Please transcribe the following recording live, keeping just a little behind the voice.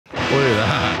Look at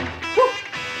that.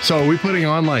 So are we putting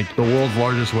on like the world's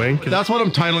largest wing? That's what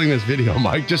I'm titling this video,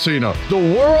 Mike, just so you know. The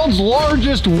world's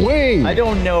largest wing. I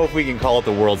don't know if we can call it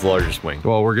the world's largest wing.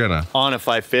 Well, we're gonna. On a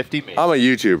 550, maybe. I'm a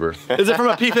YouTuber. Is it from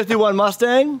a P-51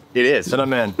 Mustang? It is. Then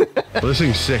I'm in. Well, this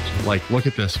thing's sick. Like, look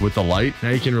at this with the light. Now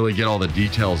you can really get all the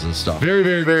details and stuff.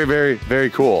 Very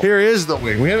cool. Here is the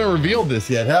wing. We haven't revealed this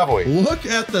yet, have we? Look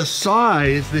at the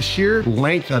size, the sheer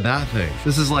length of that thing.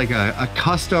 This is like a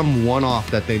custom one-off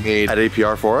that they made At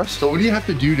APR for us. So what do you have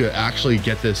to do to actually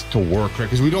get this to work, right?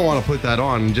 Because we don't want to put that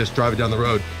on and just drive it down the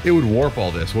road. It would warp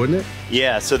all this, wouldn't it?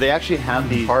 Yeah, so they actually have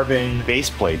the carbon base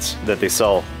plates that they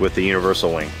sell with the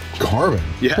universal wing. Carbon?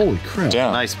 Yeah. Holy crap.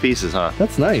 Damn. Nice pieces, huh?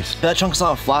 That's nice. That chunk's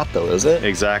not flat though, is it?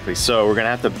 Exactly. So we're gonna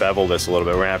have to bevel this a little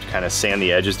bit. We're gonna have to kind of sand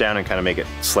the edges down and kind of make it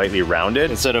slightly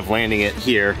rounded. Instead of landing it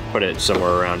here, put it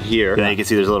somewhere around here. And then you can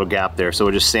see there's a little gap there. So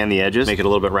we'll just sand the edges, make it a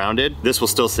little bit rounded. This will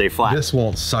still stay flat. This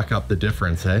won't suck up the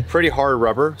difference, eh? Pretty hard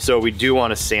rubber. So we do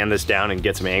want to sand this down and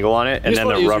get some angle on it. And then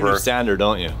the rubber. Sander,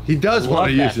 don't you? He does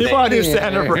want to use it. You want to do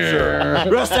sander for sure. We're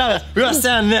gonna sand it. We're gonna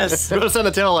sand this. We're gonna sand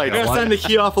the tail light. We're gonna sand the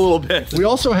key off a little bit. We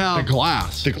also have the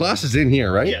glass. The glass is in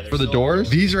here, right? Yeah, for the doors.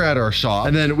 These are at our shop.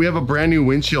 And then we have a brand new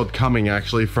windshield coming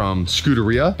actually from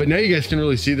Scuderia. But now you guys can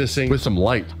really see this thing with some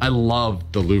light. I love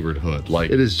the louvered hood. Like,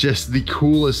 it is just the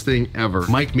coolest thing ever.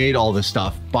 Mike made all this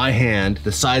stuff by hand.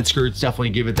 The side skirts definitely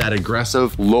give it that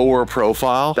aggressive. Lower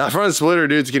profile. That front splitter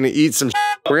dude's gonna eat some.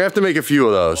 We're gonna have to make a few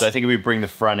of those. So I think if we bring the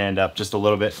front end up just a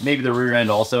little bit, maybe the rear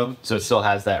end also, so it still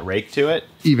has that rake to it.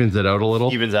 Evens it out a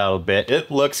little. Evens out a bit.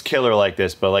 It looks killer like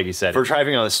this, but like you said, if we're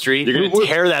driving on the street, you're gonna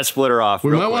tear that splitter off.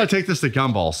 We might want to take this to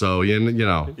Gumball, so you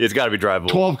know. It's gotta be drivable.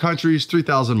 12 countries,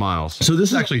 3,000 miles. So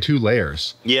this is actually 2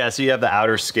 layers. Yeah, so you have the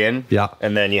outer skin. Yeah.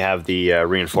 And then you have the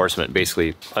reinforcement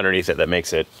basically underneath it that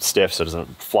makes it stiff so it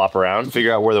doesn't flop around.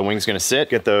 Figure out where the wing's gonna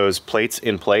sit, get those plates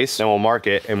in place, then we'll mark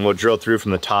it and we'll drill through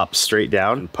from the top straight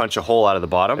down and punch a hole out of the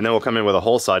bottom. And then we'll come in with a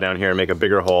hole saw down here and make a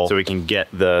bigger hole so we can get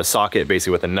the socket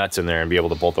basically with the nuts in there and be able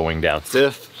to bolt the wing down.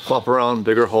 Stiff, flop around,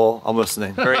 bigger hole. I'm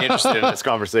listening. Very interested in this He's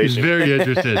conversation. very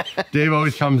interested. Dave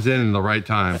always comes in the right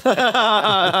time.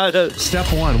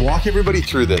 Step 1, walk everybody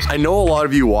through this. I know a lot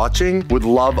of you watching would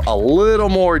love a little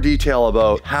more detail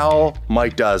about how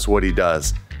Mike does what he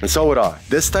does. And so would I.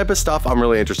 This type of stuff I'm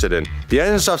really interested in. The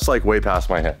engine stuff's like way past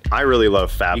my head. I really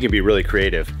love fab. You can be really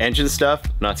creative. Engine stuff,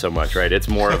 not so much, right? It's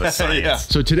more of a science. Yeah.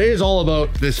 So today is all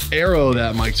about this arrow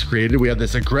that Mike's created. We have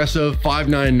this aggressive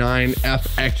 599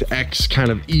 FXX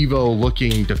kind of Evo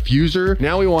looking diffuser.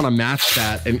 Now we want to match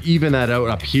that and even that out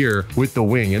up here with the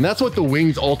wing. And that's what the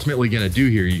wing's ultimately gonna do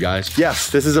here, you guys.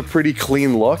 Yes, this is a pretty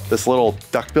clean look. This little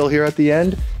duckbill here at the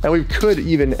end. And we could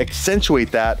even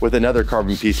accentuate that with another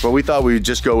carbon piece, but we thought we would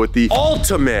just go with the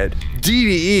ultimate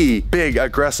DDE big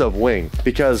aggressive wing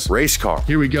because race car.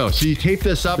 Here we go. So you tape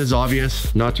this up, it's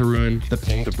obvious, not to ruin the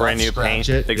paint. The brand new paint.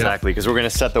 It. Exactly, because we're gonna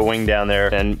set the wing down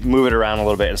there and move it around a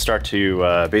little bit and start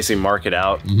to basically mark it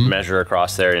out, measure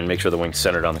across there and make sure the wing's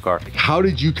centered on the car. How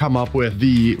did you come up with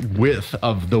the width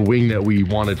of the wing that we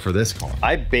wanted for this car?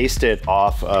 I based it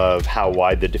off of how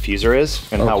wide the diffuser is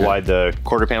and how wide the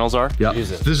quarter panels are. Yeah,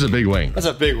 this is a big wing. That's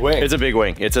a big wing. It's a big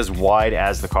wing. It's as wide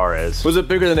as the car is. Was it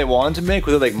bigger than they wanted to make?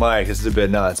 Was it like, Mike, this is a bit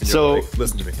nuts? And you're So like,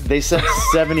 listen to me. they said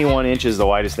 71 inches the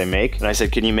widest they make. And I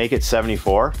said, can you make it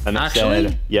 74? And they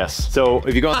said, yes. So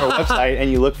if you go on their website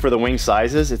and you look for the wing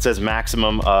sizes, it says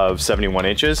maximum of 71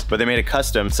 inches, but they made a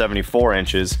custom 74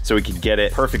 inches so we could get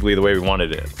it perfectly the way we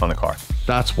wanted it on the car.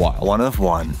 That's wild. 1 of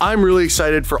 1. I'm really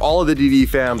excited for all of the DD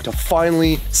fam to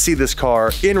finally see this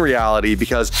car in reality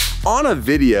because on a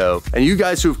video, and you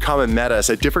guys who've come and met us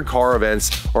at different car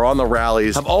events or on the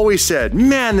rallies have always said,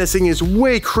 man, this thing is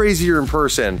way crazier in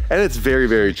person. And it's very,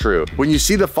 very true. When you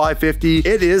see the 550,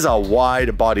 it is a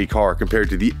wide body car compared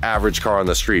to the average car on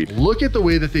the street. Look at the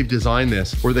way that they've designed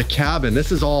this, where the cabin,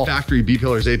 this is all factory B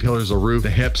pillars, A pillars, the roof, the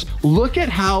hips. Look at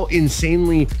how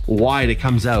insanely wide it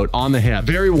comes out on the hip.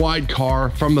 Very wide car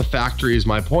from the factory is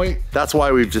my point. That's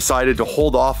why we've decided to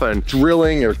hold off on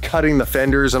drilling or cutting the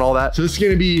fenders and all that. So this is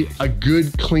gonna be a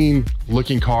good, clean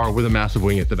looking car with a massive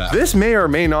wing at the back. This may or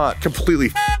may not completely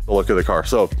the look of the car.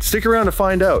 So stick around to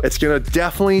find out. It's gonna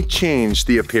definitely change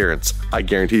the appearance. I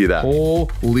guarantee you that.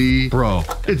 Holy bro.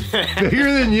 It's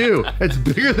bigger than you. It's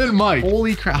bigger than Mike.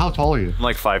 Holy crap, how tall are you? I'm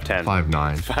like 5'10".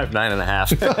 5'9". 5'9" and a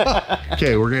half.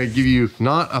 Okay, we're gonna give you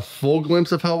not a full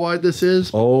glimpse of how wide this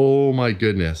is. Oh my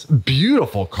goodness.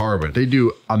 Beautiful carbon. They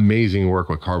do amazing work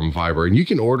with carbon fiber and you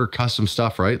can order custom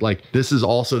stuff, right? Like this is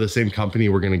also the same company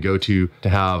we're gonna go to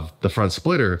have the front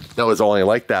splitter. That was only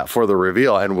like that for the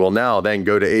reveal and will now then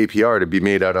go to APR to be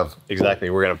made out of. Exactly,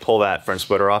 we're gonna pull that front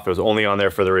splitter off. It was only on there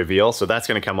for the reveal, so that's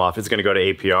gonna come off. It's gonna go to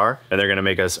APR and they're gonna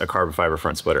make us a carbon fiber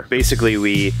front splitter. Basically,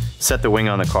 we set the wing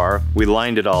on the car, we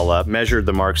lined it all up, measured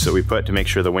the marks that we put to make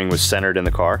sure the wing was centered in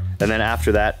the car, and then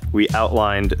after that, we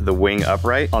outlined the wing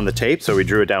upright on the tape, so we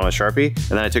drew it down with Sharpie,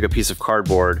 and then I took a piece of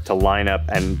cardboard to line up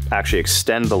and actually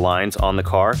extend the lines on the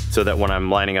car so that when I'm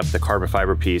lining up the carbon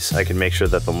fiber piece, I can make sure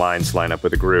that the lines line up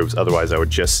with the grooves. Otherwise, I would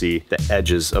just see the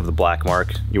edges of the black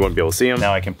mark. You wouldn't be able to see them.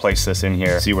 Now I can place this in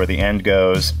here, see where the end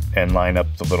goes, and line up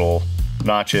the little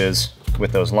notches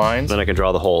with those lines. Then I can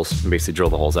draw the holes and basically drill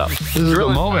the holes out. This is the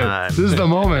moment. This is the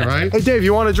moment, right? Hey Dave,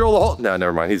 you want to drill the hole? No,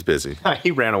 never mind, he's busy.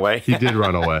 He ran away. He did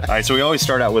run away. All right, so we always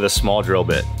start out with a small drill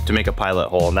bit to make a pilot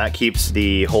hole, and that keeps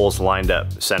the holes lined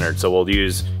up, centered. So we'll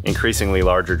use increasingly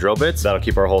larger drill bits. That'll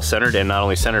keep our hole centered, and not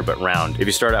only centered, but round. If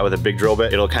you start out with a big drill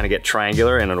bit, it'll kind of get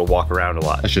triangular and it'll walk around a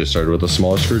lot. I should have started with a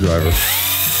smaller screwdriver.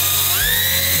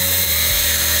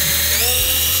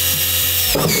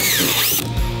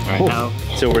 All right, now,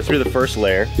 so we're through the first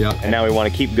layer, and now we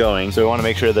want to keep going. So we want to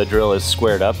make sure the drill is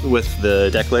squared up with the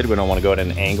deck lid. We don't want to go at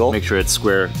an angle. Make sure it's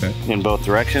square in both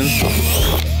directions.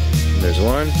 There's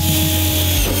one.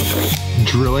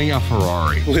 Drilling a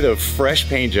Ferrari. With a fresh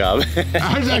paint job.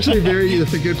 That's actually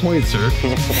that's a good point, sir.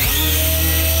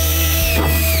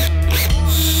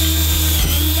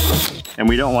 And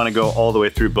we don't want to go all the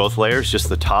way through both layers, just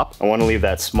the top. I want to leave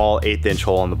that small 1/8 inch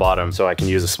hole on the bottom so I can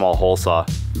use a small hole saw.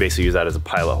 Basically use that as a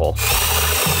pilot hole.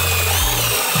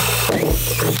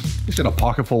 He's got a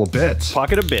pocket full of bits.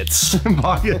 Pocket of bits.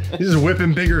 Pocket. He's just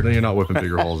whipping bigger. No, you're not whipping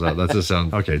bigger holes out. That's just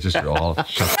sound. Okay, just drill. I'll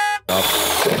shut up.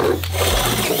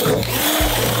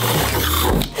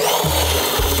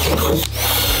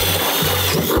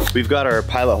 We've got our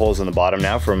pilot holes in the bottom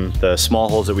now from the small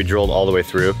holes that we drilled all the way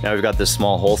through. Now we've got this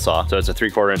small hole saw. So it's a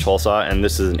 3/4 inch hole saw, and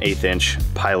this is an 1/8 inch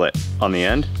pilot on the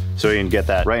end. So you can get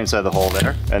that right inside the hole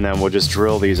there. And then we'll just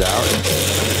drill these out.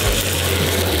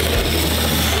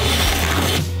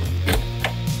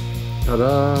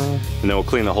 Ta-da. And then we'll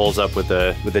clean the holes up with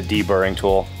a deburring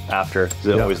tool after, because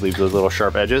it always leaves those little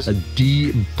sharp edges. A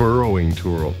deburrowing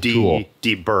tool.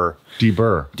 Deburr.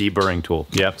 Deburr. Deburring tool.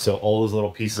 Yep. So all those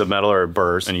little pieces of metal are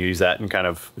burrs, and you use that and kind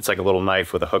of, it's like a little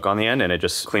knife with a hook on the end, and it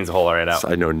just cleans the hole right out.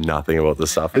 I know nothing about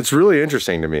this stuff. It's really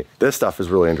interesting to me. This stuff is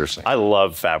really interesting. I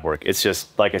love fab work. It's just,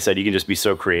 like I said, you can just be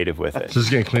so creative with it. So this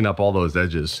is gonna clean up all those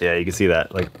edges. Yeah, you can see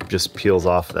that, like, just peels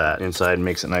off that inside and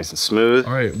makes it nice and smooth.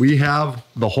 All right, we have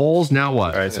the holes. Now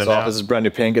what? All right, so So now, this is brand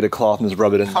new paint. Get a cloth and just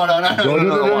rub it in.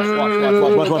 Oh,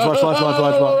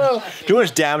 Watch. Too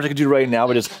much damage I could do right now,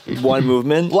 but just one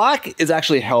movement. Black is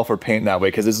actually hell for paint that way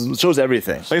because it shows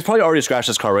everything. Like it's probably already scratched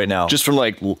this car right now, just from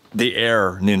like the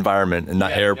air and the environment and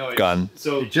that air gun.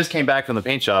 So it just came back from the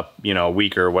paint shop, you know, a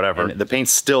week or whatever. And the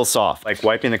paint's still soft. Like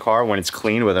wiping the car when it's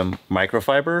clean with a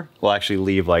microfiber will actually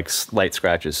leave like slight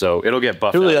scratches. So it'll get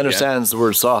buffed He really out understands the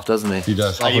word soft, doesn't he? He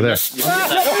does. Over there.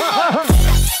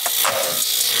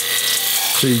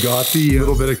 So you got the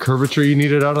little bit of curvature you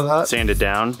needed out of that? Sand it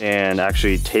down and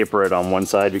actually taper it on one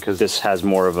side because this has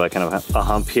more of a kind of a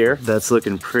hump here. That's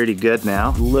looking pretty good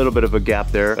now. A little bit of a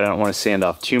gap there, but I don't want to sand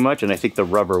off too much, and I think the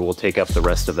rubber will take up the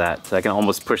rest of that. So I can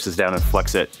almost push this down and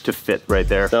flex it to fit right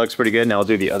there. That looks pretty good. Now I'll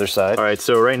do the other side. All right,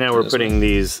 so right now we're putting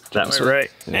these, that way,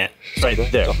 right? Nah, right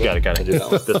there. Got it. Do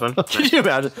that one. This one? Can you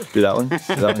imagine? Do that one. Do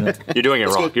that one. Yeah. You're doing it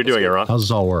wrong. You're doing it wrong. How does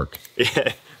this all work?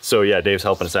 Yeah. So yeah, Dave's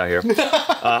helping us out here.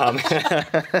 I'm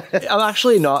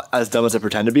actually not as dumb as I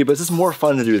pretend to be, but it's just more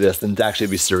fun to do this than to actually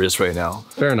be serious right now.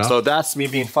 Fair enough. So that's me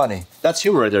being funny. That's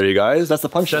humor right there, you guys. That's the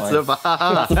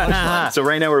punchline. So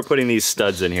right now we're putting these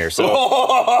studs in here. So They're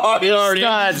already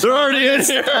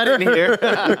in here.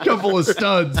 A couple of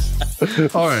studs.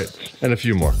 All right, and a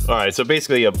few more. all right, so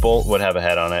basically a bolt would have a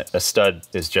head on it. A stud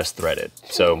is just threaded.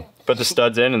 So put the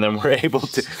studs in, and then we're able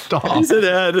to Stop.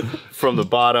 head from the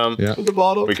bottom. Yeah. The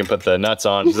bottom. We can put the nuts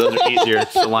on. So those are easier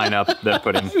to line up than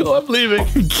putting. I'm leaving.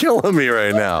 You're killing me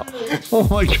right now. Oh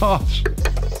my gosh.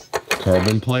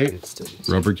 Carbon plate,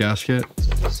 rubber gasket.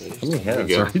 There you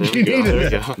go. You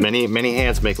needed it. Many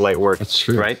hands make light work. That's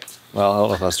true. Right? Well, I don't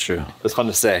know if that's true. It's fun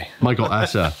to say. Michael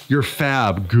Essa, you're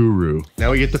fab guru.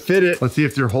 Now we get to fit it. Let's see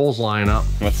if your holes line up.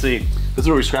 Let's see. This is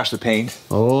where we scratch the paint.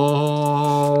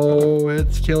 Oh,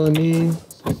 it's killing me.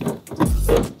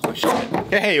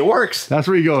 Hey, it works. That's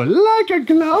where you go, like a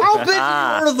glove. How big is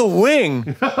part of the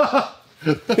wing?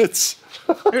 It's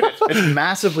It's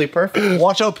massively perfect.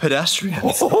 Watch out,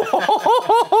 pedestrians.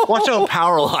 Watch out,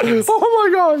 power lines. oh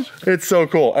my gosh. It's so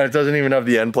cool. And it doesn't even have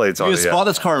the end plates on You it can yet. spot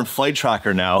this car in Flight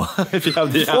Tracker now. If you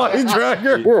have the Flying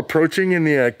tracker. We're approaching in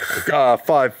the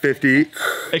 550.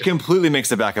 It completely makes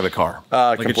the back of the car.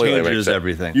 Like it completely changes makes it.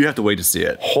 everything. You have to wait to see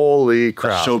it. Holy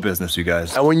crap. Show business, you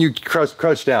guys. And when you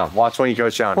crouch down, watch when you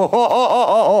crouch down.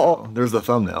 There's the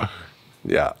thumbnail.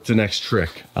 Yeah. It's the next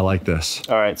trick. I like this.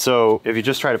 All right, so if you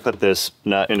just try to put this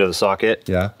nut into the socket,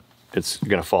 Yeah. it's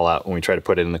gonna fall out when we try to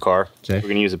put it in the car. Okay. We're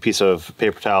gonna use a piece of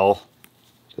paper towel,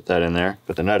 put that in there,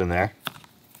 put the nut in there.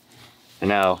 And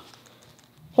now,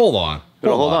 Hold on.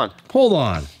 hold on. Hold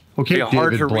on. Okay, Be a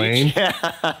hard David to Blaine. reach,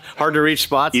 hard to reach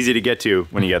spots, easy to get to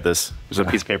when you get this. There's a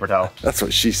piece of paper towel. That's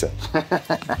what she said.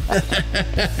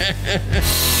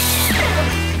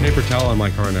 Paper towel on my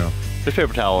car now. There's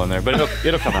paper towel in there, but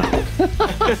it'll come out.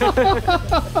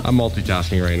 I'm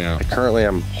multitasking right now. Currently,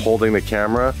 I'm holding the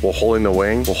camera while holding the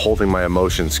wing, while holding my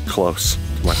emotions close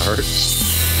to my heart.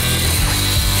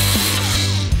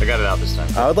 I got it out this time.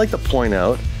 I would like to point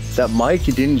out that Mike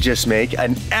didn't just make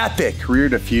an epic rear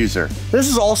diffuser. This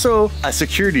is also a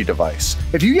security device.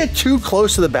 If you get too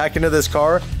close to the back end of this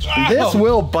car, this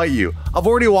will bite you. I've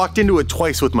already walked into it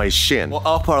twice with my shin. Well,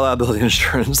 up our liability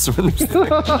insurance.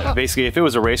 Basically, if it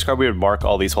was a race car, we would mark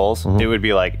all these holes. It would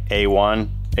be like A1,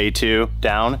 A2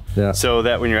 down, Yeah. so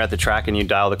that when you're at the track and you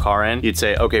dial the car in, you'd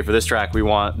say, okay, for this track, we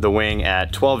want the wing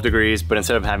at 12 degrees, but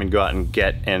instead of having to go out and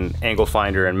get an angle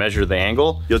finder and measure the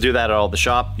angle, you'll do that at all the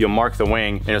shop, you'll mark the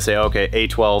wing, and you'll say, okay,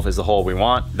 A12 is the hole we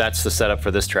want. That's the setup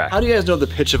for this track. How do you guys know the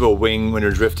pitch of a wing when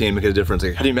you're drifting and make a difference?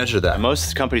 Like, how do you measure that?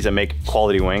 Most companies that make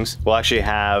quality wings will actually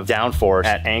have downforce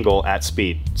at angle at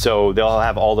speed. So they'll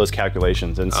have all those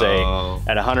calculations and say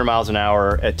at 100 miles an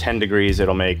hour at 10 degrees,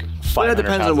 it'll make 500 But it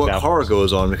depends pounds on what of car downforce. it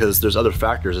goes on because there's other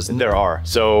factors. Isn't There are.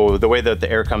 So the way that the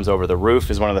air comes over the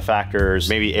roof is one of the factors.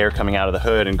 Maybe air coming out of the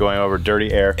hood and going over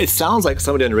dirty air. It sounds like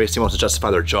somebody on the race team wants to justify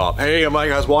their job. Hey,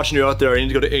 Mike, I was watching you out there. I need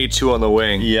to go to A2 on the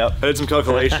wing. Yep. I did some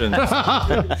calculations.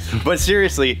 But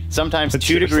seriously, sometimes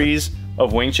 2 degrees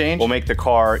of wing change will make the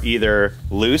car either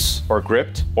loose or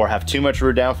gripped or have too much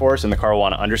rear downforce and the car will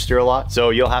want to understeer a lot. So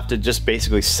you'll have to just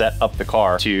basically set up the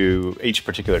car to each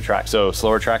particular track. So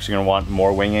slower tracks, you're going to want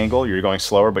more wing angle. You're going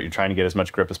slower, but you're trying to get as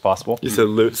much grip as possible. You said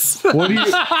loose. What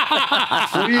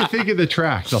do you think of the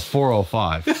track, the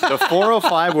 405? The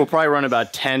 405 will probably run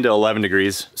about 10 to 11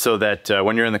 degrees so that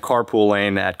when you're in the carpool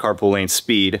lane at carpool lane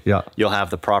speed, Yeah. you'll have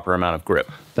the proper amount of grip.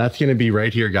 That's gonna be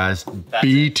right here, guys.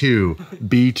 B2,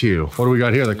 B2. What do we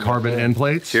got here? The carbon end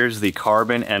plates? Here's the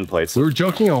carbon end plates. We were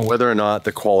joking on Whether or not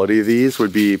the quality of these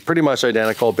would be pretty much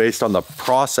identical based on the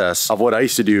process of what I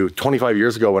used to do 25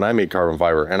 years ago when I made carbon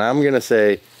fiber. And I'm gonna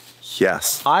say,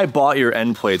 yes. I bought your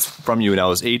end plates from you when I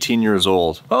was 18 years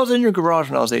old. I was in your garage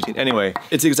when I was 18. Anyway,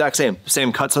 it's the exact same.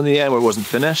 Same cuts on the end where it wasn't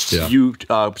finished. Yeah. You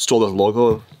stole the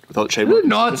logo without I did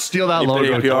not steal that You put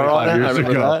logo APR on 25 it? I years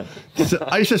remember ago.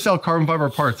 I used to sell carbon fiber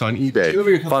parts on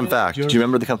eBay. Fun fact. Do you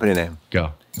remember the company name?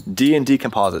 Go. D&D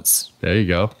Composites. There you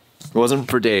go. It wasn't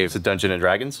for Dave. The Dungeons and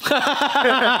Dragons. Do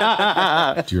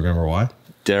you remember why?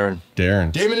 Darren.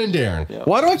 Darren. Damon and Darren.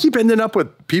 Why do I keep ending up with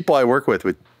people I work with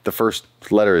the first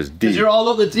letter is D? You're all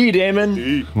over the D,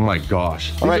 Damon. Oh my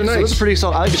gosh. These All right, are so nice. this is pretty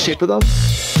solid. I like the shape of them.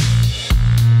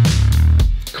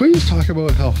 Can we just talk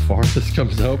about how far this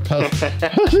comes out past the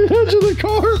edge of the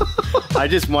car? I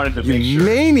just wanted to make sure.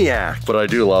 Maniac. But I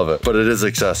do love it. But it is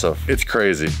excessive. It's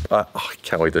crazy. I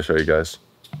can't wait to show you guys.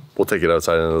 We'll take it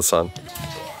outside into the sun.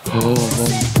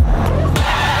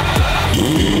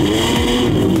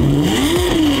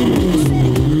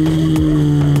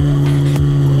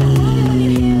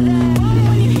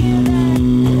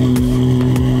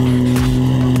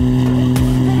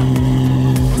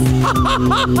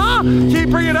 Keep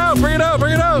bring it out, bring it out,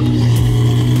 bring it out.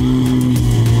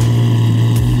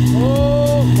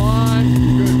 Oh my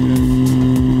goodness.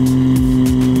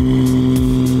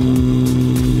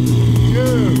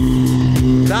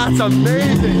 Dude, That's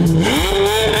amazing.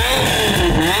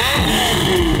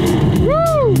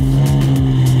 Woo!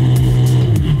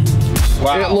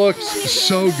 wow. It looks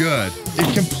so good.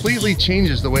 It completely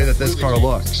changes the way that this car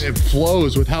looks. It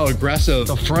flows with how aggressive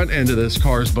the front end of this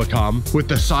car has become with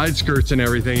the side skirts and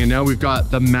everything. And now we've got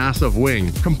the massive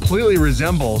wing. Completely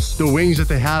resembles the wings that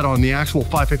they had on the actual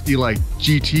 550 like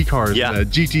GT cars, Yeah. the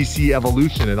GTC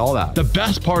Evolution and all that. The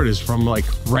best part is from like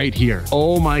right here.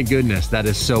 Oh my goodness, that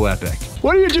is so epic.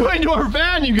 What are you doing to our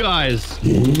van, you guys?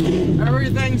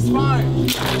 Everything's fine.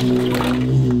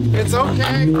 It's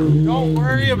okay. Don't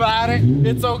worry about it.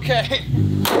 It's okay.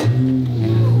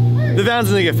 The van's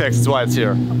gonna get fixed, that's why it's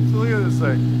here. Look at this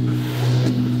thing.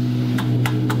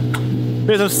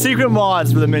 There's some secret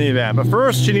mods for the minivan, but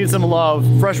first she needs some love.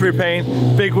 Fresh repaint,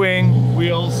 big wing,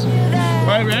 wheels.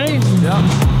 Right, ready?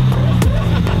 Yeah.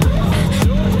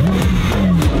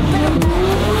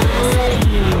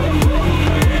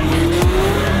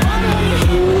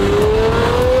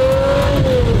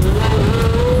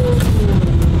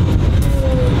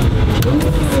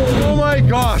 Oh my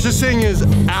gosh, this thing is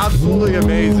absolutely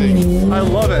amazing. I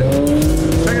love it.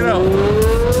 Check it out.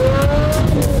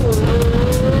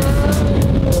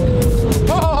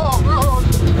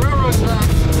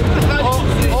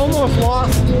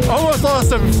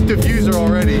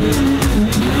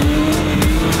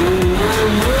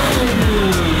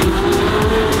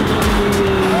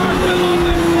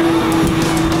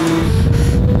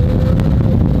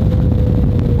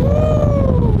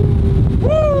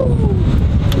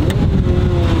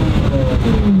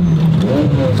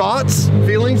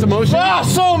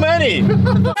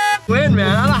 Win,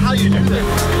 man. I don't know how you do this.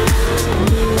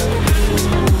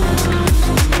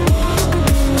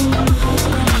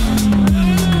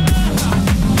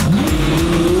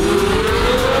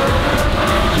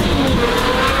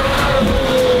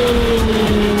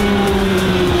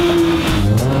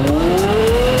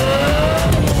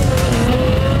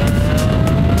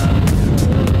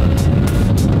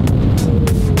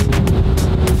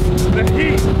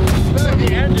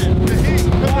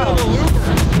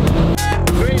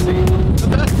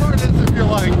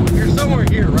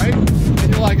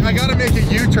 I gotta make a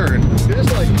U-turn.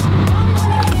 Just like,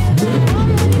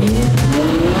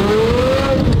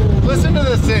 listen to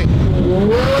this thing.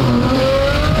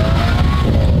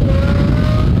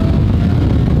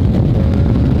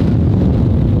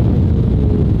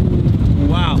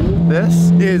 Wow.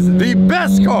 This is the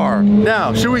best car.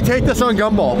 Now, should we take this on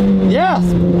Gumball? Yes.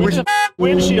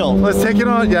 Windshield. Let's take it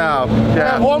on,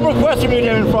 yeah. One request from you,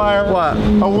 David Fryer. What?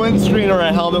 A windscreen or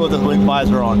a helmet with a blink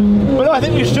visor on. But no, I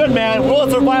think you should, man. Will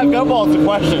it survive Gumball is the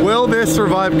question. Will this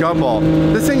survive Gumball?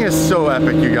 This thing is so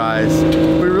epic, you guys.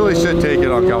 We really should take it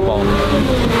on Gumball.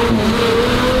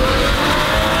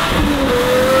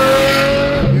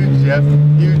 Huge Jeff,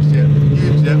 huge Jeff,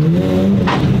 huge Jeff.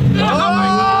 Oh my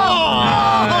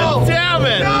God! Damn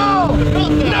it!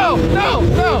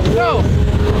 No!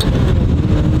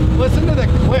 Listen to the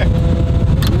click.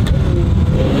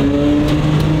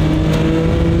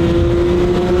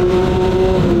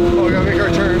 Oh, we gotta make our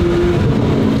turn.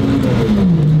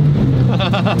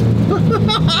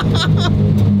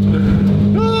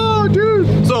 Oh,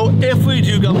 dude. So if we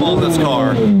do Gumball in this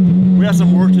car, we have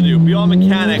some work to do. Beyond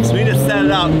mechanics, we need to set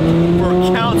it up for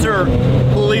counter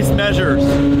police measures.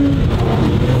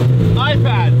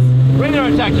 iPads,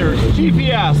 radar detectors,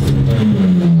 GPS.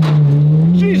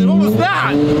 Jesus, what was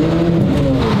that?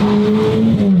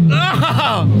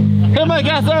 Oh! Hey, Mike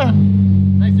Gasser.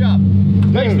 Nice job.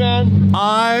 Thanks, man.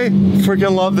 I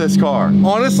freaking love this car.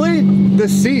 Honestly, the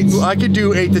seats, I could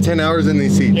do 8 to 10 hours in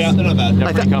these seats. Yeah, they're not bad.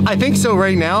 I think so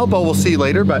right now, but we'll see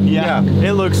later. But Yeah,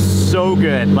 it looks so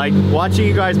good. Like watching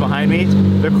you guys behind me,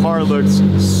 the car looks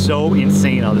so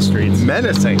insane on the streets.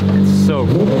 menacing. It's so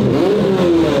cool.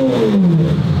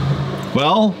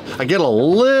 Well, I get a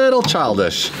little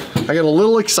childish. I get a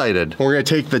little excited. We're gonna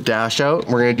take the dash out.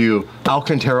 We're gonna do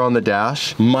Alcantara on the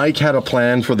dash. Mike had a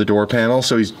plan for the door panel,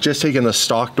 so he's just taken the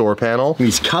stock door panel and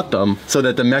he's cut them so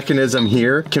that the mechanism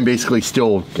here can basically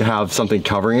still have something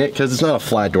covering it because it's not a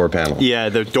flat door panel. Yeah,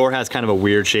 the door has kind of a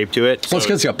weird shape to it. Well, it's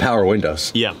because it's got power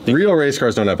windows. Yeah. Real race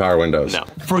cars don't have power windows. No.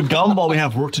 For Gumball, we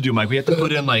have work to do, Mike. We have to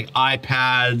put in like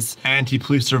iPads,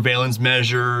 anti-police surveillance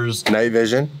measures, Night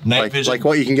vision. Night vision. Like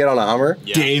what you can get on a Hummer.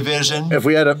 Yeah. day vision. If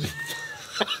we had a...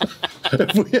 We'll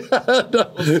start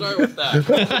with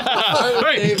that.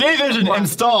 Right, day vision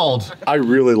installed. I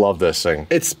really love this thing.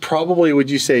 It's probably,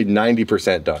 would you say,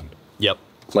 90% done? Yep.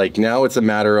 Like now it's a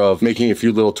matter of making a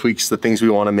few little tweaks, the things we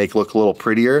want to make look a little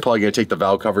prettier. Probably gonna take the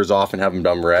valve covers off and have them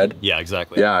done red. Yeah,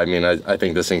 exactly. Yeah, I mean, I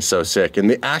think this thing's so sick. And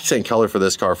the accent color for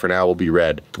this car for now will be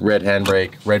red. Red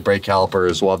handbrake, red brake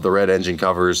calipers, we'll have the red engine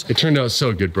covers. It turned out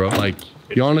so good, bro. Like,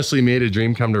 you honestly made a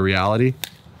dream come to reality.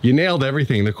 You nailed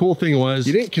everything. The cool thing was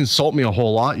you didn't consult me a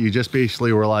whole lot. You just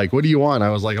basically were like, what do you want? I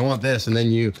was like, I want this. And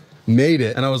then you made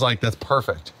it. And I was like, that's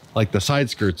perfect. Like the side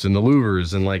skirts and the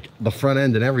louvers and like the front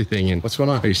end and everything. And what's going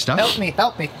on? Are you stuck? Help me.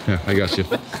 Yeah, I got you.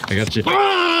 I got you.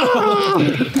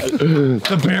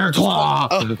 The bear claw.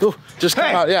 Just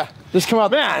come out, yeah. Just come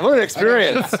out. Man, what an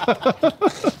experience.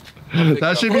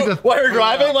 That should be the... While you're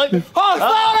driving, like, oh,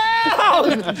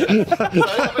 slow down!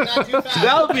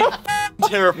 That would be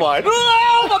terrifying. No,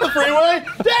 not the freeway.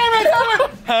 Damn it!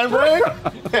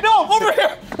 Handbrake. No, over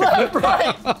here. Left,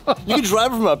 right. You can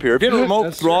drive from up here. If you have a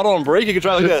remote throttle and brake, you can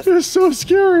drive like this. It's so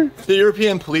scary. The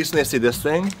European police, when they see this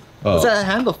thing, what's that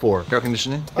handle for? Air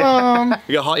conditioning? You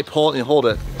get hot, you pull it and you hold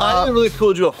it. I think it'd be really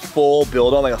cool to do a full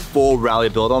build on, like a full rally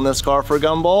build on this car for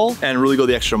Gumball and really go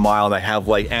the extra mile and like have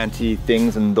like anti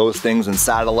things and those things and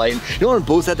satellite. You know when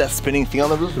Bose had that spinning thing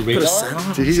on the roof? The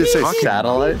radar? Did he just say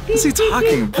satellite? What's he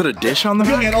talking? Put a dish on the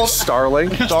back? Starlink?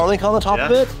 Starlink on the top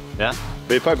of it? Yeah.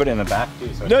 They probably put it in the back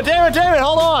too. So. No, damn it,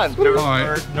 hold on.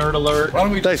 Nerd alert.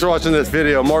 Thanks for watching this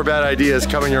video. More bad ideas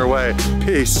coming your way.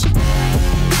 Peace.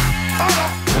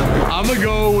 I'm gonna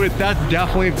go with that's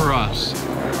definitely for us.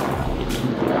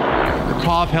 The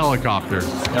cop helicopter.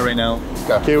 Yeah, right now.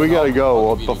 Okay, we gotta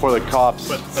go before the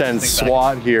cops send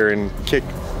SWAT here and kick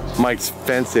Mike's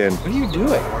fence in.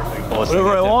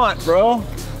 Whatever I want, bro.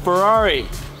 Ferrari.